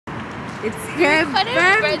It's her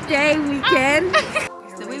birthday weekend.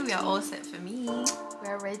 The way we are all set for me. We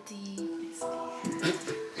are ready.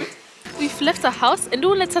 We've left the house and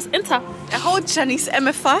don't let us enter. I hold Janiece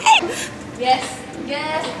MFA. Yes,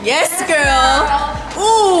 yes. Yes, girl.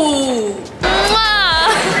 Ooh.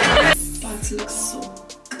 That looks so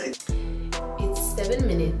good. It's 7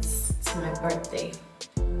 minutes to my birthday.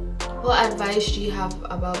 What advice do you have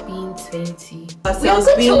about being 20? We are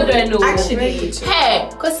good children, no. Actually, hey,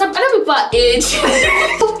 because some other people are age.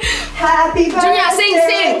 happy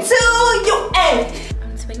birthday to you. Hey.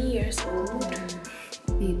 I'm 20 years old.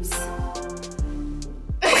 Babes.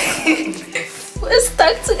 We're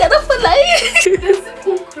stuck together for life. It's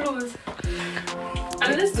so close.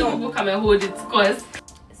 Unless two people come and hold it, because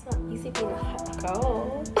it's not easy being a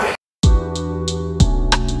girl.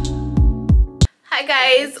 Hi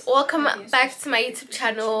guys, welcome back to my YouTube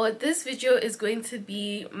channel. This video is going to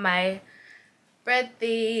be my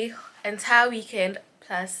birthday entire weekend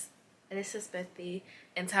plus Elisa's birthday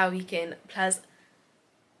entire weekend plus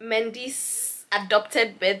Mendy's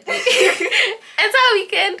adopted birthday entire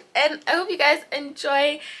weekend, and I hope you guys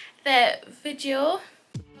enjoy the video.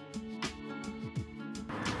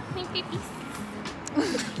 My babies.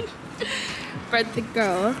 Birthday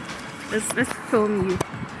girl. Let's film you.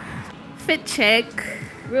 Fit check.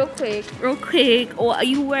 Real quick. What are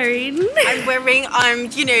you wearing? I'm wearing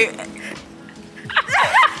you know.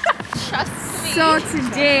 Trust me. So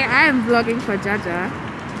today I am vlogging for Jaja.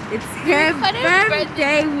 It's her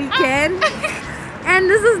birthday weekend. And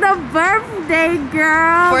this is the birthday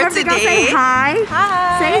girl. For Birthday girl, today. say hi.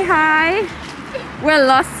 Hi. Say hi. We're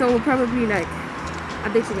lost, so we'll probably like.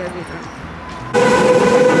 I'll take you guys later.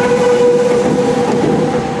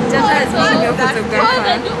 Jaja is being your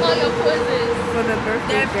photographer Do all your poses. for the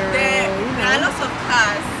birthday girl. There You are know. lots of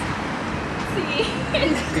cars. See?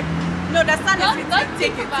 No, the sun Don't is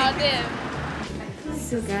think about them.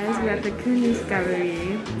 So guys, we're at the König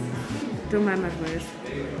Gallery. Don't mind my voice.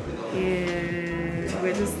 Yeah,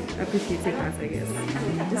 we're just appreciating us, I guess.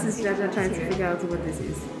 This is Jaja trying to figure out what this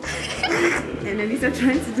is. And Elisa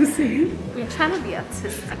trying to do the same. We're trying to be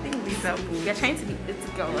artists. I think these are we're trying to be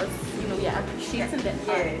it girls. You know, we are appreciating them.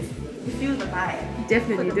 Yes. You feel the vibe.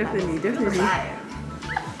 Definitely. The vibe.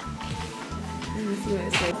 Let me see what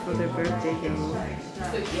it says for the birthday girl.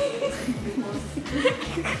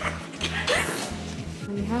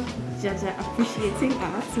 And we have Jaja appreciating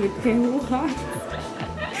us with penguin hearts.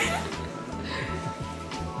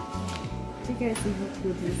 Do you guys see how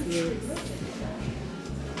cool this is?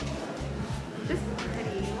 This is pretty.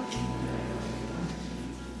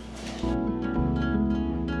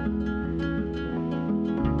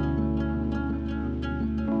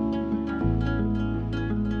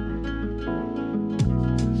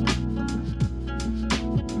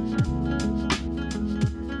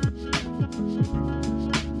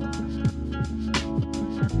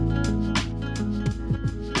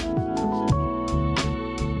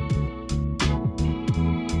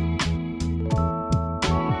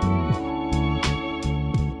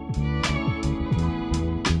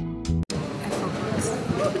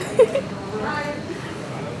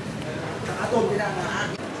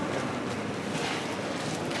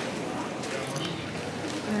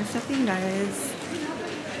 We're shopping, guys,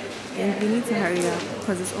 and we need to hurry up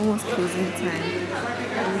because it's almost closing time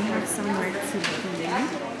and we have some work to do.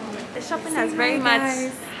 The shopping has very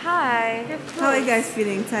much. Hi. How are you guys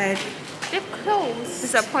feeling? Tired? They're closed.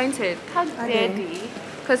 Disappointed. How dirty.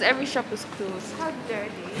 Because every shop is closed. How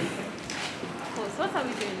dirty. Oh, so what are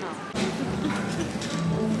we doing now?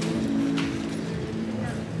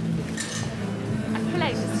 I feel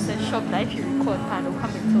like this is a shop that if you record, kind of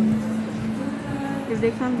come and tell you. If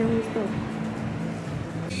they come, then we stop.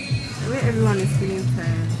 Where everyone is feeling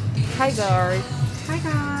tired. Hi guys. Hi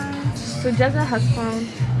guys. So Jaja has found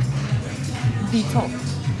the top.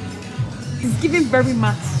 He's giving very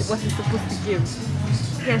much what he's supposed to give.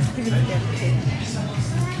 Yes, give it to them. Okay.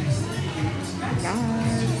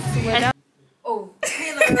 Yes. Oh,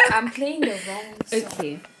 I'm playing the wrong song.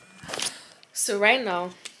 Okay. So right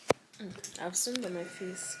now, I've zoomed on my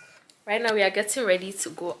face. Right now we are getting ready to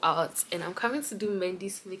go out and I'm coming to do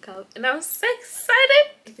Mendy's makeup and I'm so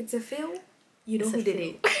excited. If it's a fail, you know who did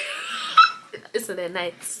it. It's in the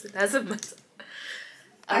night. It doesn't matter.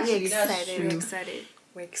 I'm Actually, that's excited. true.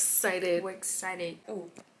 We're excited. We're excited. Oh.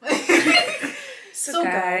 So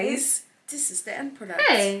guys, this is the end product.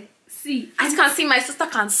 Hey, see, I can't see my sister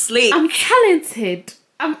can slay. I'm talented.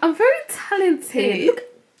 I'm very talented. Look.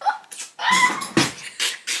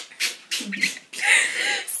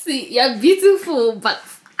 See, you're beautiful, but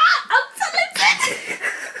I'm talented.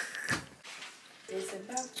 There's a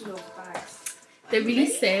bag full of bags. They really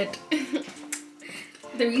said.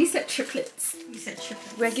 They really said triplets. You said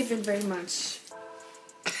triplets. We're giving very much.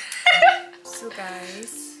 So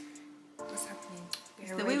guys, what's happening?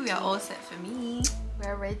 The way we are all set for me.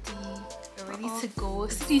 We're ready. We're ready to go.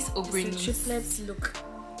 See these obrings. Triplets look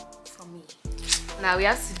for me. Now we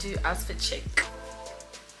have to do outfit check.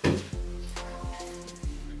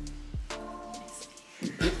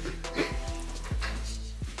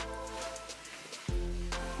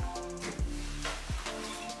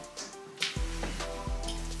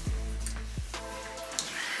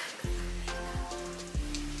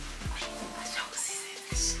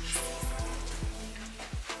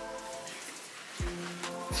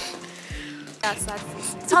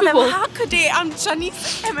 Tell them, how could they? I'm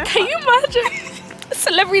Janiece. Can you imagine a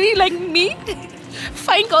celebrity like me?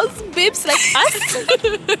 Fine girls, babes like us.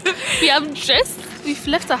 We have dressed, we've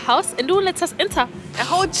left our house and don't let us enter. A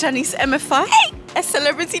whole Janiece MFA? Hey! A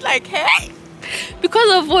celebrity like her?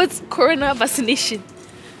 Because of what? Corona vaccination.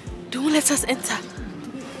 Don't let us enter.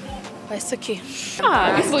 But it's okay.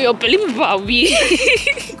 Before you're believable, are we?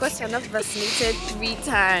 Because you're not vaccinated 3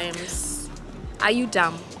 times. Are you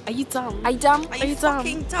dumb? Are you dumb? Are you dumb? Are you dumb?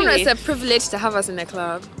 You know, it's a privilege to have us in the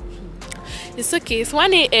club. It's okay. It's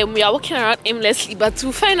 1 a.m. We are walking around aimlessly, but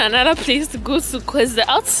to find another place to go to because the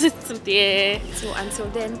outfit's there. So until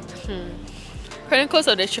then, Chronicles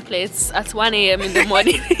of the Triplets at 1 a.m. in the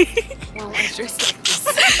morning. wow, I dressed like this.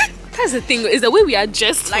 That's the thing. Is the way we are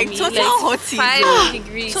dressed. Like total hotties. 5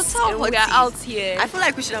 degrees. Total and we are hotties. out here. I feel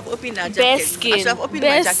like we should have opened our Bare jackets. skin. I should have opened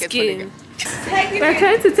Bare my jacket skin. for We're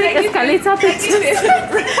trying to take escalator pictures.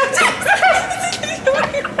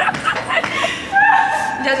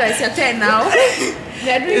 Jaja, it's your turn now.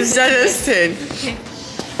 It's Jaja's turn.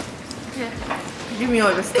 Give me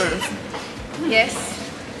all the stories. Yes.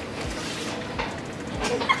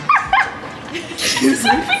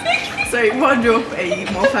 Sorry, wardrobe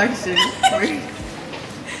more fashion.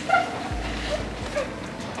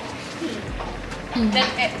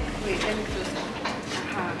 Wait, let me close it.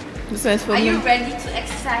 This one's for Are me. you ready to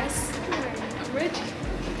exercise? I'm ready.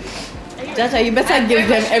 Jaja, you better give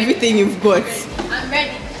them everything you've got. I'm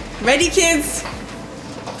ready. Ready, kids?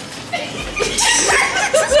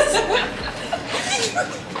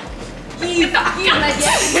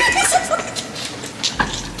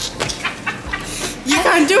 You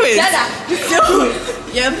can do it. Jaja.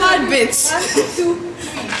 You're a bad bitch.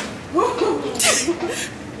 1, 2,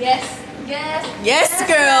 3. Yes. Yes. Yes,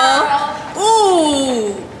 girl.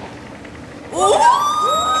 Ooh. Ooh.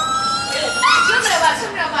 Show me your back. Show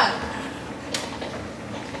me your back.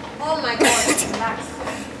 Oh my God. Relax.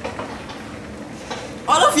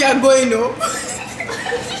 All of you are going, no?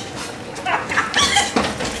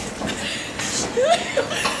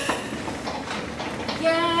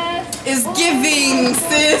 Yes. It's giving,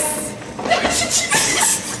 sis.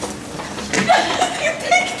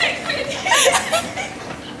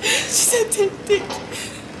 She said, take.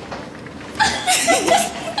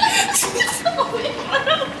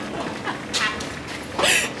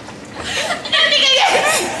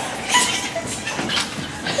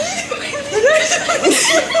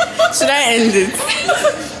 Should I end it?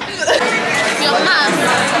 Your mom.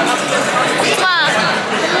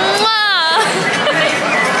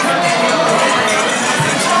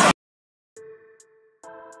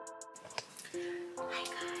 Hi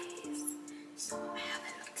guys. So I have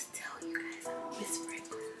a lot to tell you guys. I'm whispering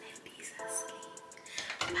because maybe asleep.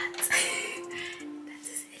 But that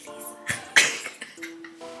is Elisa.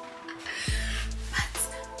 But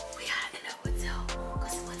we are in a hotel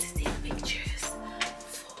because we want to take pictures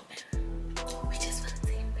we just want to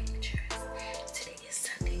take pictures. Today is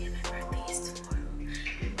Sunday and my birthday is tomorrow.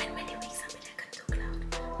 When many weeks I'm in a candle cloud.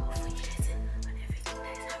 Hopefully you guys in on everything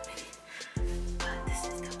that is happening. But this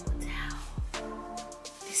is the hotel.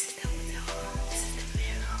 This is the hotel. This is the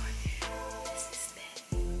mirror. This is the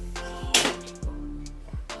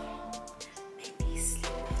baby's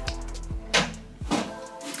sleeping.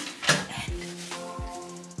 And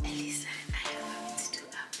Elisa and I are going to do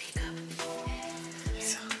our makeup.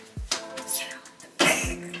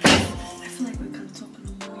 I feel like we can't talk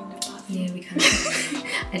no more in the bathroom. Yeah, we can.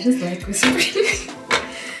 I just like whispering.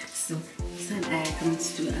 So, Lisa and I are coming to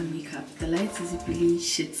do our makeup. The light is really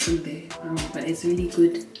shit in the room, but it's really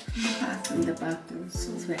good in the bathroom.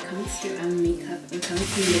 So we're coming to do our makeup. We're coming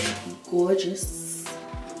to look gorgeous.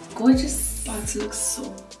 Gorgeous. That looks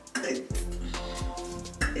so good.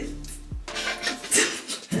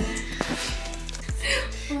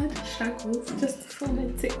 What struggles just for my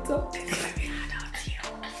TikTok.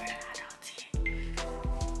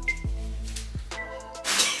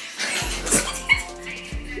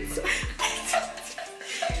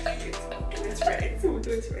 It's right.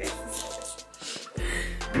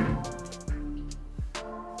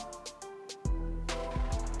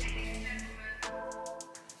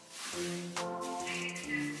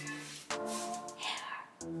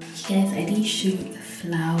 Guys, I didn't shoot the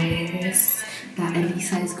flowers that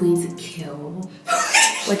Elisa is going to kill.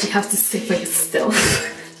 What do you have to say for yourself?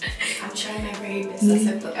 I'm trying my very best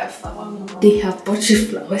to put a flower more. They have bought you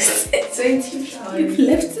flowers. 20 flowers. You've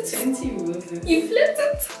left it. 20 roses. You've left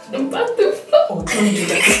it. About the flower. Oh, don't do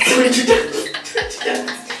that. Don't do that. Don't do that.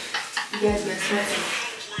 You guys are sweating.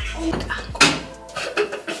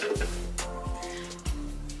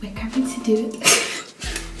 We're coming to do it.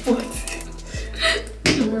 What?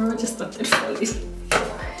 The mirror just started falling.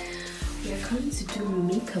 We're coming to do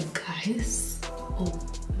makeup, guys. Oh,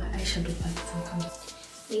 my eyeshadow palette will come.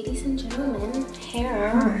 Ladies and gentlemen,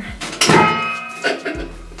 hair.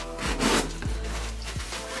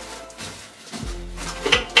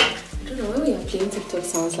 I don't know, when we are playing TikTok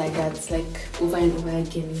songs like that, it's like over and over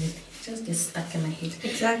again. It just gets stuck in my head.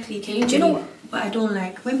 Exactly. Do you know what I don't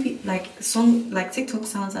like? When people like TikTok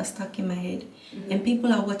sounds are stuck in my head, and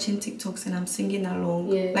people are watching TikToks and I'm singing along.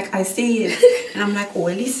 Yeah. Like I say it, and I'm like, oh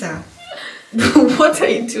Elisa, what are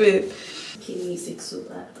you doing? Okay, music so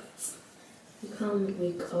bad. You can't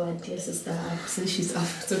wake our dear sister up since she's up.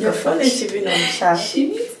 Your phone is shipping on chat. She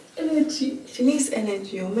needs energy. She needs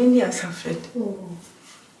energy. Or many have suffered. Oh.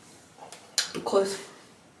 Because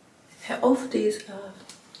her off days are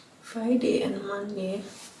Friday and Monday,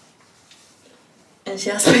 and she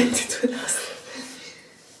has spent it with us.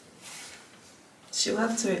 She'll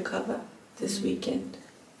have to recover this weekend.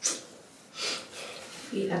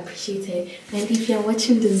 We appreciate it. And if you're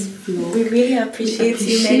watching this vlog, We really appreciate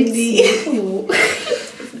you, Mandy.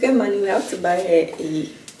 If we get money, we have to buy her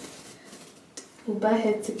we'll buy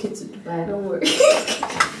her ticket to Dubai, don't worry.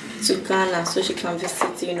 to Ghana so she can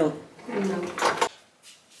visit, you know.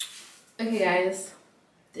 Okay guys,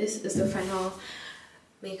 this is the final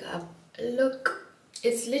makeup look.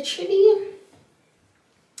 It's literally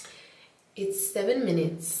 7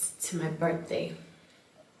 minutes to my birthday.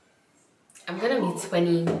 I'm gonna be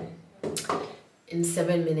 20 in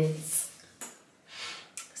 7 minutes.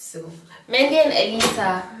 So Mandy and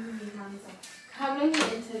Elisa, come, let me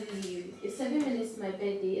interview you. It's 7 minutes to my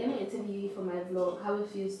birthday. Let me interview you for my vlog. How it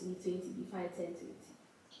feels to be 20 before I turn 20.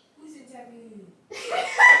 Who's interviewing you?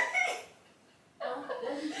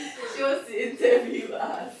 She wants to interview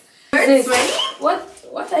us.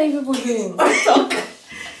 What are you people doing?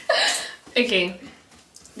 Okay,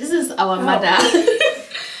 this is our mother.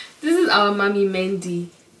 This is our mommy Mandy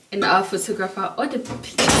and our photographer. All the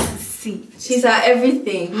pictures you see. She's our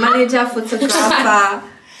everything. Manager, photographer,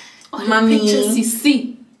 All mommy. the pictures you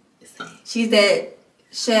see. She's the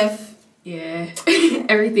chef. Yeah,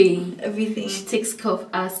 everything. Everything. She takes care of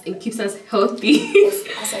us and keeps us healthy.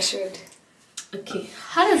 As I should. Okay,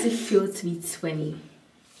 how does it feel to be 20?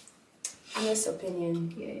 Honest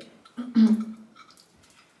opinion. Yeah.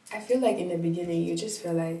 I feel like in the beginning you just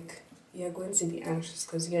feel like you're going to be anxious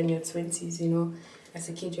because you're in your 20s, you know. As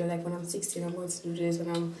a kid, you're like, when I'm 16, I'm going to do this.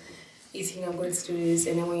 When I'm 18, I'm going to do this.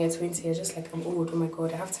 And then when you're 20, you're just like, I'm old. Oh my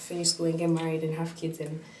God, I have to finish school and get married and have kids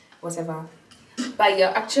and whatever. But you're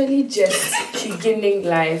actually just beginning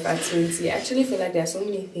life at 20. I actually feel like there are so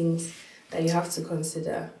many things that you have to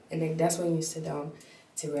consider. And like that's when you sit down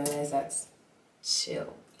to realize that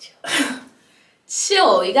chill.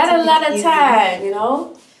 Chill. You got a lot of time, you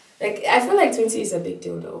know? Like, I feel like 20 is a big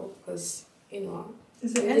deal though, because, you know,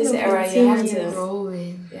 It's in this era, you have to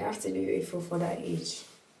Rolling. be grateful for that age.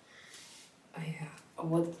 Oh yeah.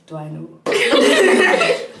 What do I know?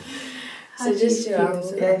 So just chill out.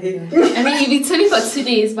 I mean, you've been 20 for 2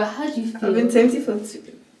 days, but how do you feel? I've been 20 for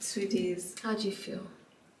 2 days. How do you feel?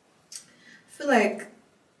 I feel like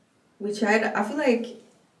we tried. I feel like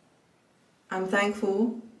I'm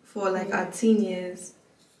thankful for like our teen years,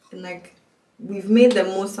 and like we've made the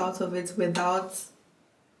most out of it without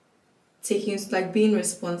taking, like, being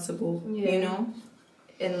responsible, you know,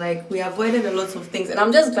 and like we avoided a lot of things, and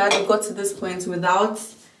I'm just glad we got to this point without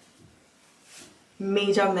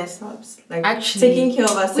major mess ups, like Actually, taking care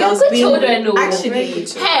of ourselves. We are good children, though. Actually,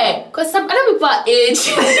 Hey, because some other people are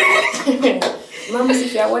age. Mamas,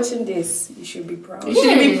 if you are watching this, you should be proud. you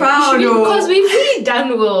should be proud, though. Because we've really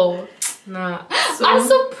done well. Nah, I'm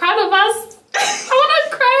so proud of us. I want to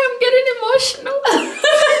cry. I'm getting emotional.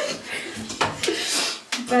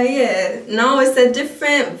 But yeah, now it's a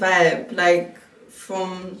different vibe. Like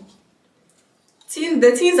from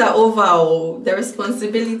the teens are over. Oh, the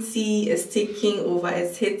responsibility is taking over.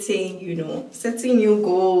 It's hitting. You know, setting new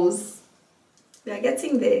goals. We are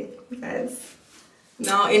getting there, guys.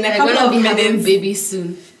 Now in a couple of minutes, baby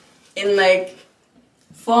soon. in like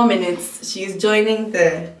 4 minutes. She's joining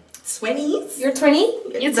the 20s. You're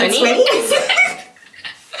 20? You're 20? 20s.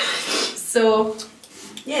 So,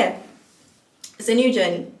 yeah. It's a new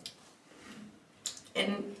journey.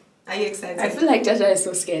 And are you excited? I feel like Jaja is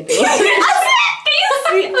so scared. Though.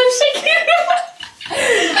 I'm shaking.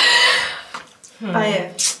 Oh,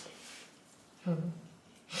 yeah. I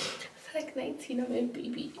feel like 19, I'm a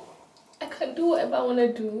baby. I can do whatever I want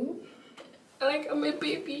to do. Like, I'm a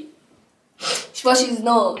baby. But she's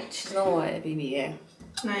not what a baby, yeah.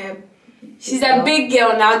 No, yeah. She's a big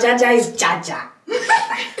girl now. Jaja is Jaja.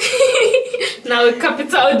 Now with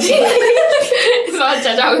capital G. It's not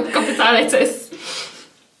Jaja with capital letters.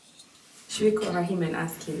 Should we call him and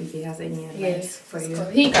ask him if he has any advice for you?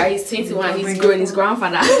 He guys, 21. He's growing his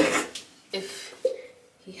grandfather. If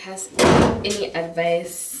he has any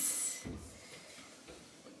advice,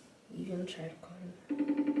 even try to call him.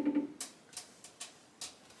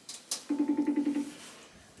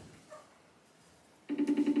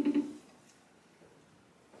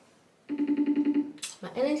 My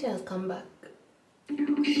energy has come back.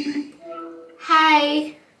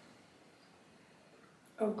 Hi.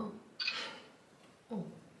 Oh.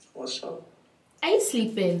 What's up? Are you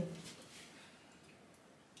sleeping?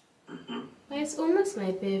 Well, it's almost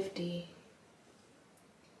my birthday.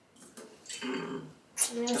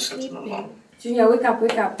 You're sleeping. Junior, wake up,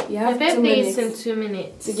 wake up. You My have 2 birthday is minutes in 2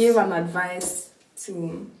 minutes. to give an advice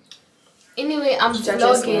to... Anyway, I'm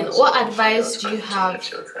vlogging. What advice do you have?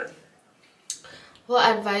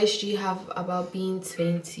 What advice do you have about being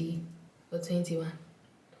 20 or 21?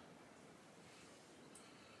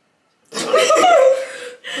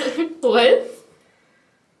 What?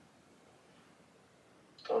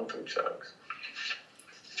 Don't do drugs.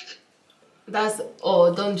 That's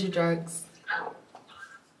all. Don't do drugs.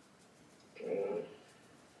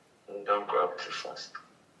 Don't grow up too fast.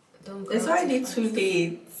 Don't go It's out already too fast. 2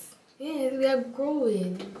 dates. Yeah, we are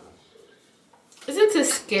growing. Isn't it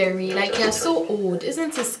scary? Like, you're so old.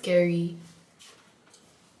 Isn't it scary?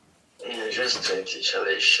 You're just 20,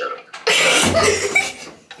 Charlie, shut up.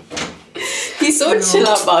 He's so chill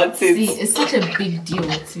about it. See, it's such a big deal,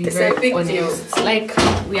 to be very honest. Like,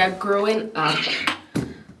 we are growing up.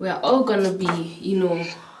 We are all gonna be, you know,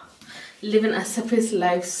 living our separate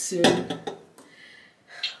lives soon.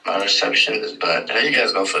 My reception is bad. Are you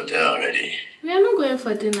guys going for dinner already? We are not going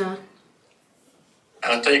for dinner.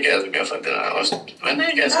 I thought you guys were going for dinner. When are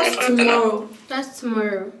you guys going That's for dinner? tomorrow. That's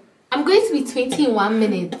tomorrow. I'm going to be 20 in 1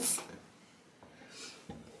 minute.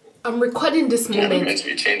 I'm recording this You're moment. going to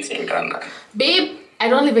be 20 in Ghana. Babe, I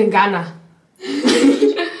don't live in Ghana.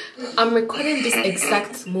 I'm recording this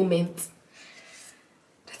exact moment.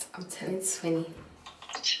 I'm turning 20.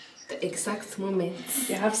 The exact moment.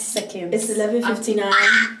 You have seconds. It's 11:59.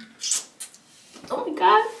 Oh my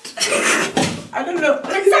god. I don't know.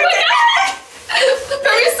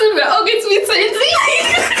 Very soon we're all going to be 20.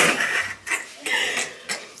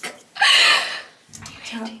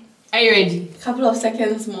 Are you ready? Couple of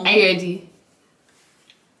seconds more. Are you ready?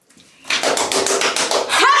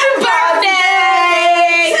 Happy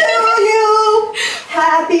birthday to you.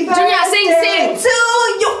 Happy birthday Junior, sing. to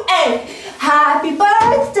you. And happy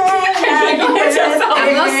birthday. Happy I'm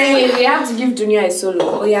not birthday. singing. We have to give Junior a solo.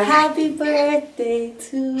 Oh yeah. Happy birthday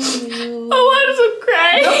to you. I want to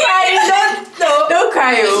cry. Don't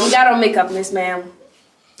cry. Oh. That don't make up, Miss Ma'am.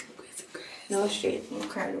 No, straight. Don't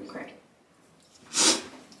cry. Don't cry.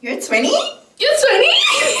 You're 20? You're 20?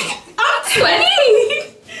 I'm 20.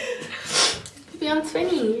 Baby, I'm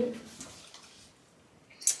 20.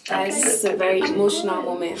 Guys, this is a very emotional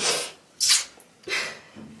moment.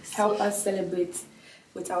 Help us celebrate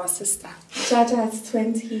with our sister. Jaja is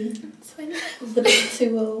 20. 20. The big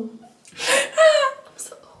 2-0. I'm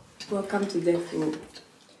so old. Welcome to Death Row.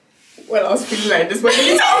 Well, I was feeling like this when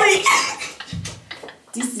you told me.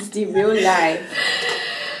 This is the real life.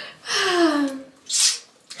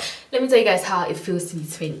 Let me tell you guys how it feels to be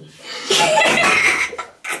 20.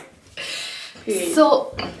 Period.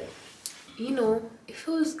 So, you know, it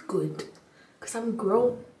feels good because I'm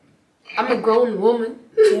grown. I'm a grown woman.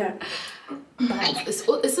 Yeah. But it's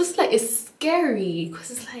just like, it's scary because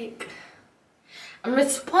it's like, I'm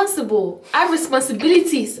responsible. I have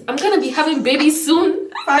responsibilities. I'm going to be having babies soon.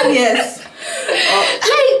 5 years.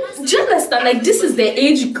 Like, do you understand? Like, this is the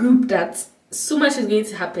age group that so much is going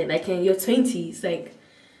to happen. Like, in your 20s, like,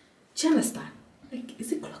 do you understand? Like,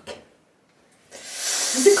 is it clocking?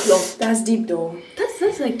 Is it clock? That's deep though. That's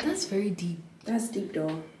very deep. That's deep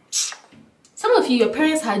though. Some of you, your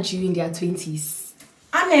parents had you in their 20s.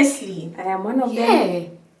 Honestly. I am one of them. Yeah.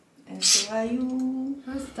 And so are you.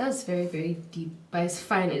 That's very, very deep. But it's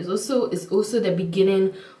fine. It's also the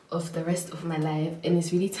beginning of the rest of my life, and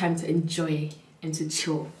it's really time to enjoy and to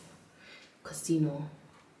chill, because you know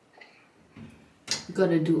we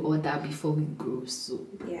gotta do all that before we grow. So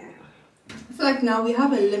yeah, I feel like now we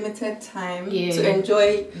have a limited time to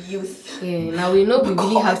enjoy youth. Yeah, now we know we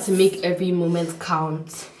really have to make every moment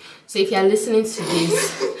count. So if you're listening to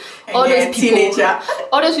this, all those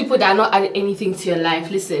people that are not adding anything to your life,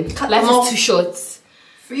 listen, life is too short.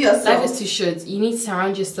 Free yourself. Life is too short. You need to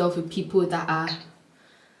surround yourself with people that are,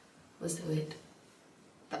 what's the word?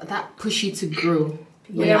 That push you to grow.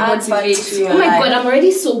 Motivate you. Oh my god, I'm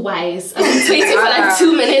already so wise. I've been tweeting for like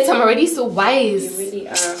 2 minutes. I'm already so wise. You really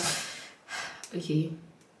are. Okay.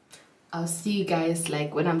 I'll see you guys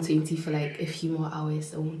like when I'm 20 for like a few more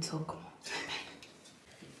hours. I won't talk more.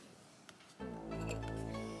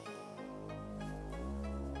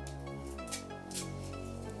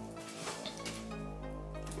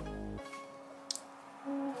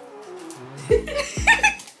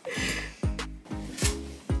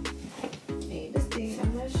 Hey, this thing,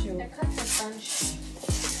 I'm not sure. I cut a bunch.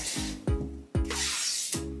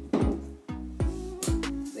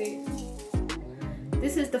 Wait.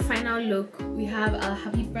 This is the final look. We have a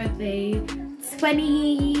happy birthday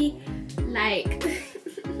 20, like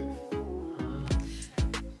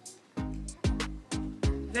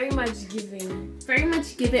Very much giving. very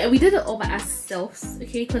much give it, and we did it all by ourselves,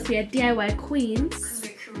 okay, because we are DIY queens.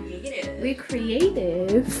 We're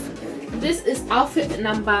creative. This is outfit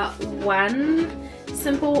number 1.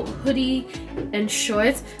 Simple hoodie and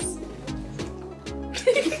shorts.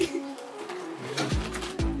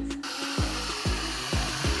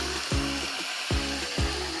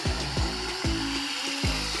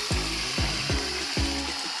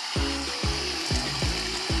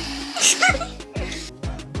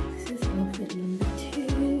 This is outfit number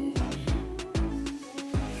 2.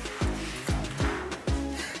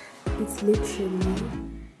 It's literally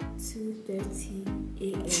 2:30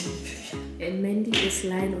 a.m. and Mandy is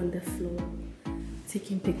lying on the floor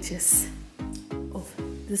taking pictures of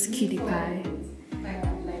this cutie pie.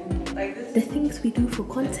 The things we do for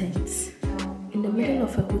content in the middle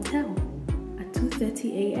of a hotel at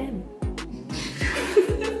 2:30 a.m.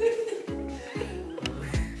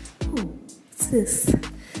 Oh, sis,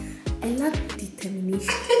 I love determination.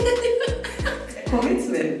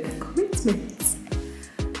 Commitment. Commitment.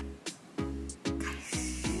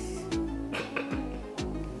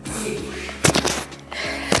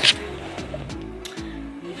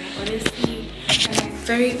 Honestly, I'm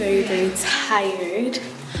very tired,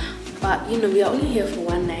 but you know we are only here for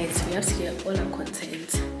one night, so we have to get all our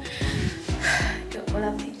content, get all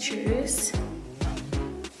our pictures.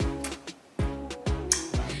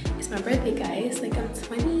 It's my birthday, guys. Like, I'm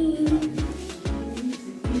 20.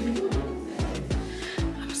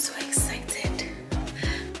 I'm so excited.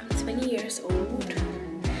 I'm 20 years old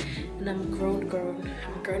and I'm grown.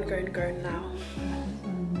 I'm grown now.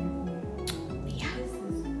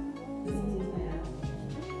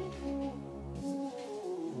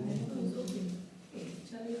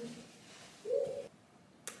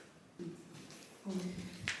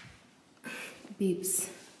 Babes.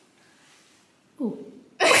 Oh.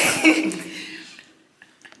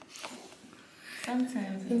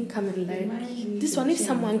 Sometimes. Let me come and like this one. If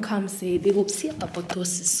someone comes, say they will see a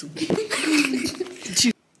papotosis.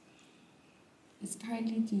 It's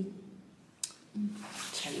partly the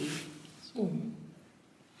Charlie.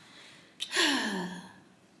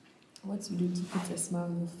 what to do to put a smile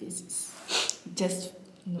on your faces. Just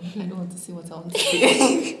no, I don't want to say what I want to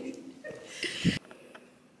say.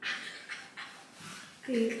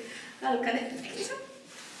 Hey, look at it.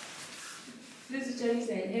 This is Janiece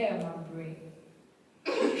and hair on my brain.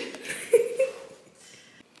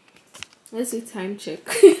 Let's do time check.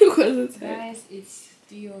 What's the time? Guys, it's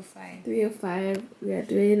 3:05. 3:05. We are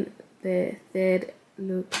doing the 3rd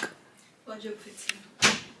look. What's your pretty?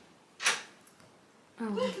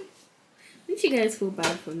 Oh. Didn't you guys feel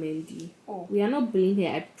bad for Mandy? Oh. We are not bullying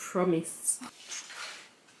her, I promise.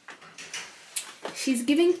 She's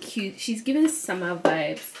giving cute, she's giving summer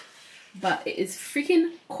vibes, but it is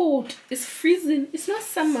freaking cold. It's freezing. It's not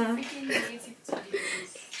summer.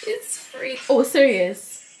 It's free. Oh,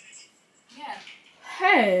 serious? Yeah.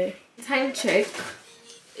 Hey, time check.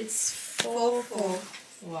 It's 4:04.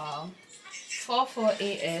 Wow. 4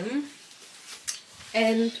 a.m.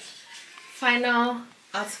 And final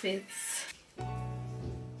outfits.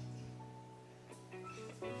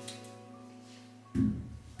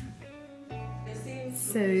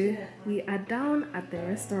 So we are down at the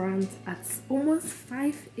restaurant at almost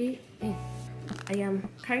 5 a.m. I am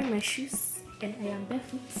carrying my shoes and I am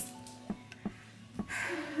barefoot.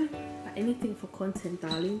 But anything for content,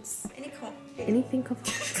 darlings. anything of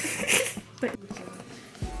but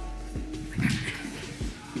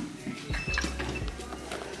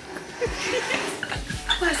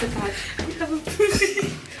Where's the bag? you have a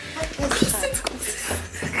pussy.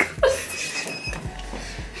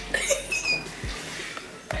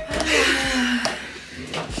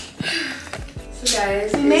 So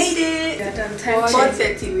guys, We made it. We are done. Time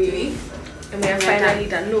 4:30 really. and we are finally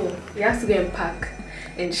done. No, we have to go and pack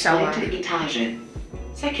and shower. Zweite Etage.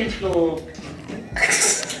 Second floor. We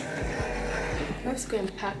have to go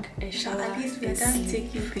and pack and shower. At least we are and done sleep.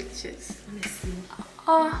 taking pictures. Honestly.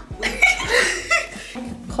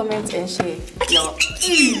 Comment and share.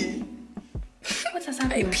 What has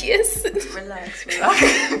happened? IPS. Relax.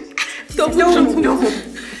 Don't.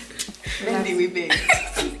 When did we beg?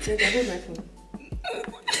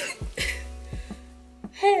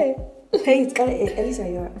 hey, it's got Elisa,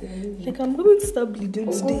 you're moving. Like I'm going to start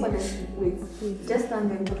bleeding today. Wait. Just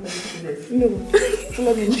stand and go for this. No,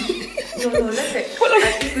 follow me. No, let's say.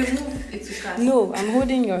 If we move, it will start. No, I'm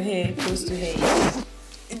holding your hair close to her.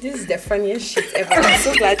 This is the funniest shit ever. I'm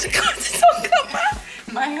so glad you got it on camera.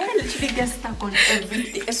 My hair literally gets stuck on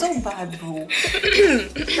everything. It's so bad, bro.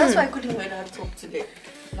 That's why I couldn't wear that top today.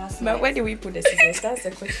 Last night. But where do we put the scissors? That's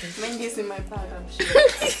the question. Mendy's in my bag, I'm sure.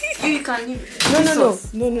 you can leave it. No.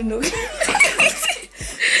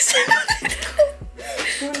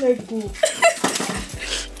 Don't let go.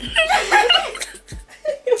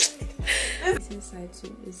 It's inside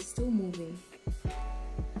too. It's still moving.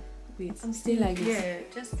 Wait, I'm still like this. Yeah,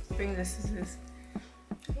 just bring the scissors.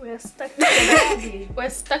 We're stuck together. We're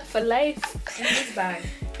stuck for life. In this bag.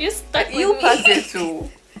 You're stuck with You me. pass it too.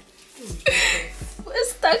 We're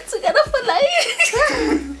stuck together for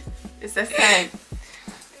life. It's a sign.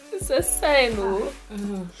 It's a sign, oh.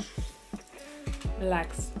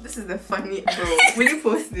 Relax. This is the funny, bro. Will you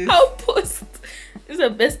post this? I'll post. This is the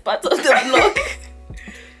best part of the vlog.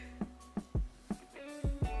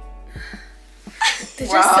 They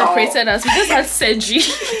just separated us. We just had surgery.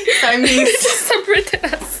 I mean, Just separated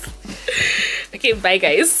us. Okay, bye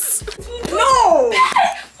guys. no!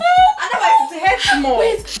 Otherwise, it hurts more.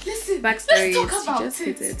 Wait, listen. Backstory. Let's talk about She just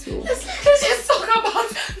hit it too. Let's just talk about.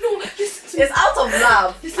 No, listen to me. It's out of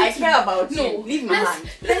love. Listen I to care about No, you. Leave my hand.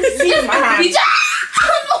 Let's Leave my hand. No,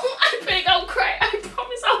 I beg, I'll cry. I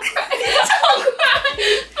promise I'll cry. I'll cry.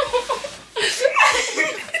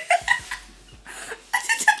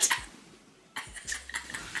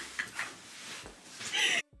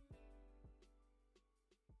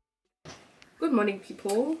 Good morning,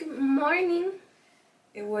 people. Good morning.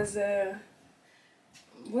 It was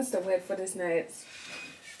what's the word for this night?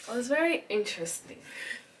 It was very interesting.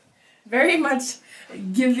 Very much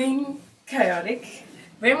giving chaotic.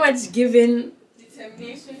 Very much giving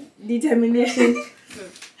determination.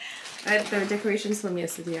 The decorations from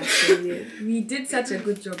yesterday actually. We did such a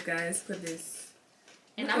good job, guys, for this.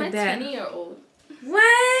 And Look I'm at a that. 20-year-old.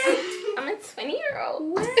 What? I'm a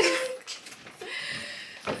 20-year-old.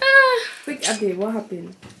 Quick update, what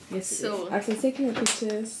happened yesterday? So- After taking the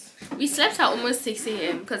pictures. We slept at almost 6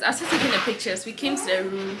 a.m. because after taking the pictures, we came to the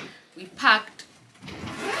room, we packed,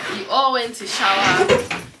 we all went to shower,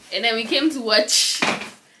 and then we came to watch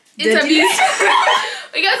interviews.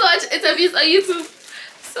 We came to watch interviews on YouTube.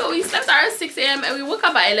 So we slept around 6 a.m. and we woke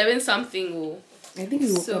up at 11 something. I think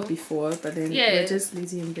we woke So- up before, but then Yeah. we were just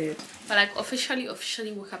lazy in bed. But like officially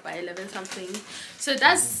woke up at 11 something. So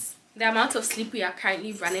that's the amount of sleep we are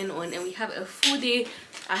currently running on, and we have a full day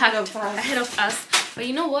ahead of us. But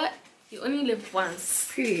you know what? You only live once.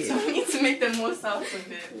 Period. So we need to make the most out of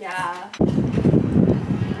it. Yeah.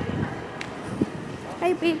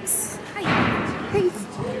 Hi, babes. Hi. Hey.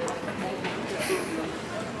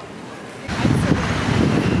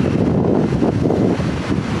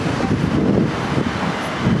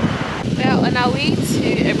 We are on our way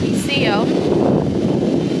to a museum.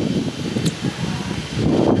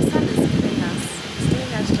 The sun is killing us. It's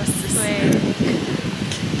doing us justice.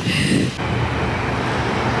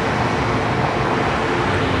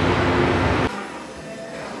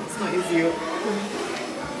 It's not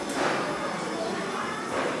easy.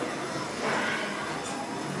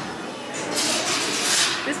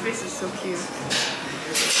 This place is so cute.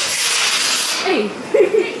 Hey.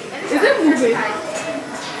 Is it moving?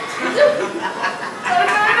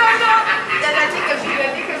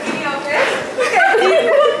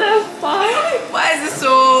 What the fuck? Why is it so?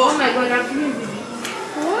 Oh my god, I'm feeling dizzy.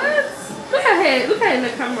 What? Look at her. Look at her in the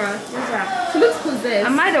camera. She looks possessed.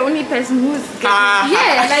 Am I the only person who's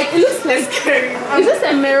Yeah, like it looks like it's just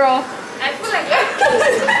a mirror. I feel like.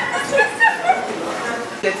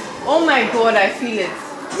 Oh my god, I feel it.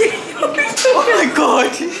 Oh my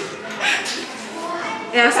god.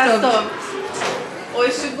 Yeah, Stop. Or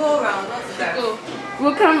it should go around, not that. Go.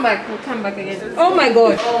 We'll come back again. Oh my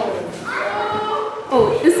god.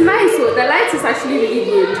 Oh, it's nice. So the light is actually really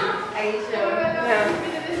good. Are you sure? Yeah.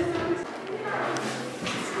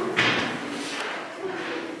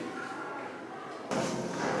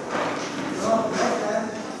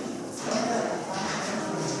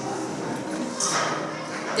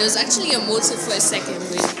 There was actually a motor for a second,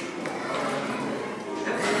 wait.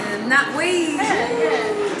 Not wait.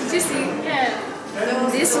 Did you see? Yeah.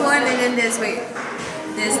 This one and then there's wait.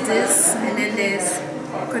 There's this and then there's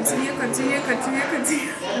continue.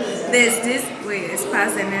 There's this. Wait, it's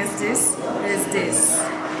past and there's this. There's this.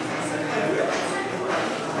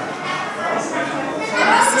 And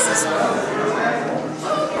there's this as well.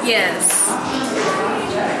 Yes.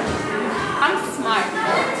 I'm smart.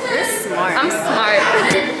 You're smart. I'm smart.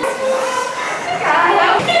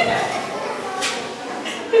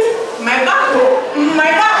 My back.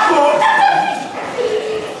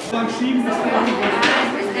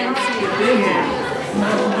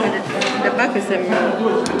 The back is empty.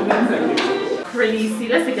 Really, see,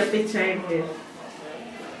 let's take a picture in here.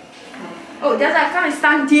 Oh, there's I can't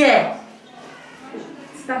stand here.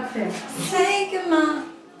 Stand there. Take him out.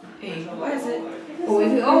 Hey, what is it? Oh,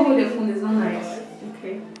 if you all hold the phone, it's not nice.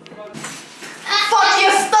 Okay. Fuck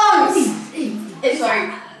your stunts! Hey, sorry.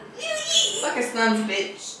 Fuck your stunts,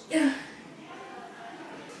 bitch.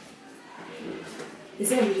 Is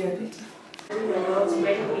that a video of it?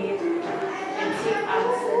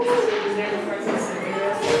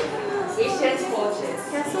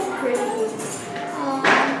 They're so pretty.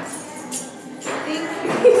 Thank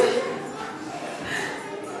you.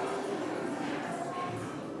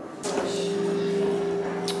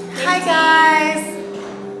 Hi guys.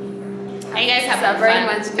 You guys have Very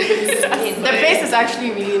much good. The base is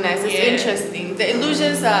actually really nice. It's interesting. The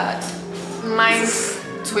illusions are mind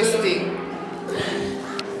twisting.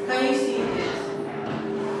 Can you see this?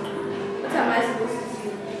 What am I supposed to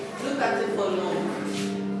see? Look at it for long.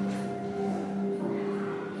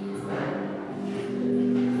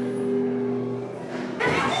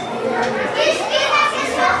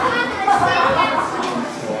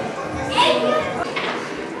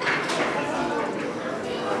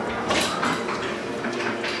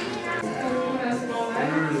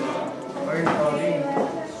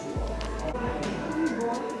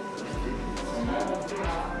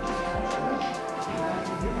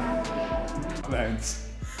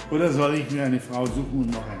 Oder soll ich mir eine Frau suchen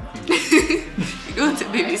und noch ein Kind? You want a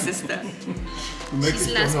baby sister? Du möchtest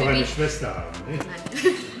doch noch eine Schwester haben, ne?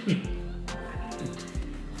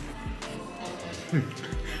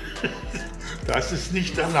 Das ist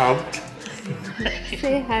nicht erlaubt.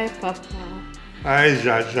 Say hi, Papa. Hi,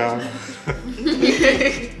 Jaja.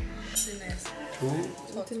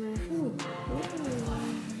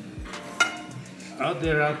 Oh,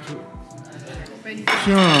 there are two.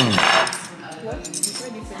 Sure.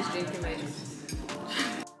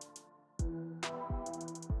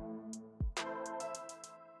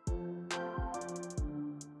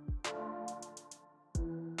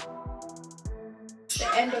 The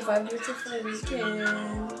end of our beautiful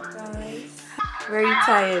weekend, guys. Very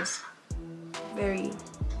tired. Very.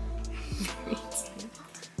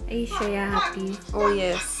 Are you sure you're happy? Oh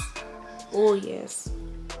yes. Oh yes.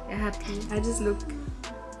 You're happy? I just look.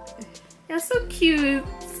 You're so cute.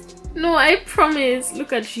 No, I promise.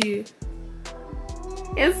 Look at you.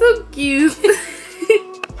 You're so cute.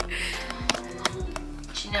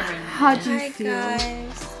 How do you feel?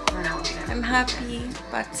 Guys. I'm happy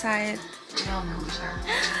but tired.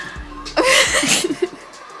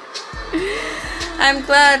 I'm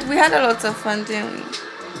glad we had a lot of fun, didn't we?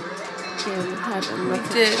 Yeah, we had a lot.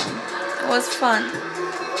 We did. It was fun.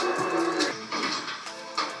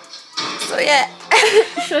 So yeah.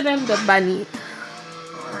 Show them the bunny.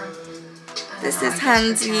 This is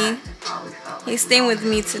Handy. He's staying with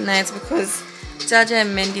me tonight because Jaja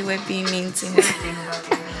and Mendy were being mean to him.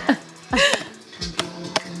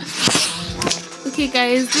 Okay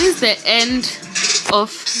guys, this is the end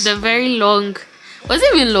of the very long, was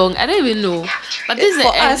it even long? I don't even know, but this is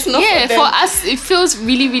the end. Us, not yeah, for them. for us it feels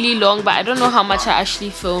really long, but I don't know how much I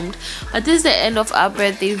actually filmed. But this is the end of our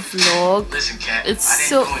birthday vlog. Listen, Kat, It's I didn't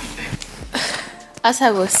so, do anything. as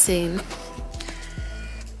I was saying,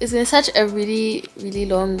 it's been such a really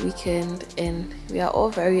long weekend and we are all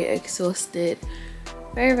very exhausted,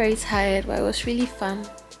 very tired, but it was really fun.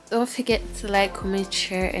 Don't forget to like, comment,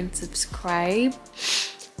 share and subscribe.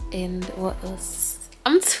 And what else?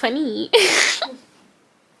 I'm 20.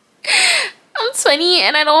 I'm 20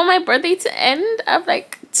 and I don't want my birthday to end. I have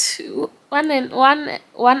like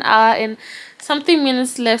 1 hour and something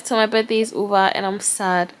minutes left till my birthday is over and I'm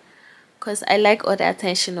sad. because I like all the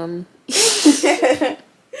attention on me.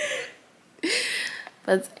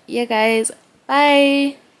 But yeah guys,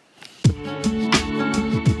 bye.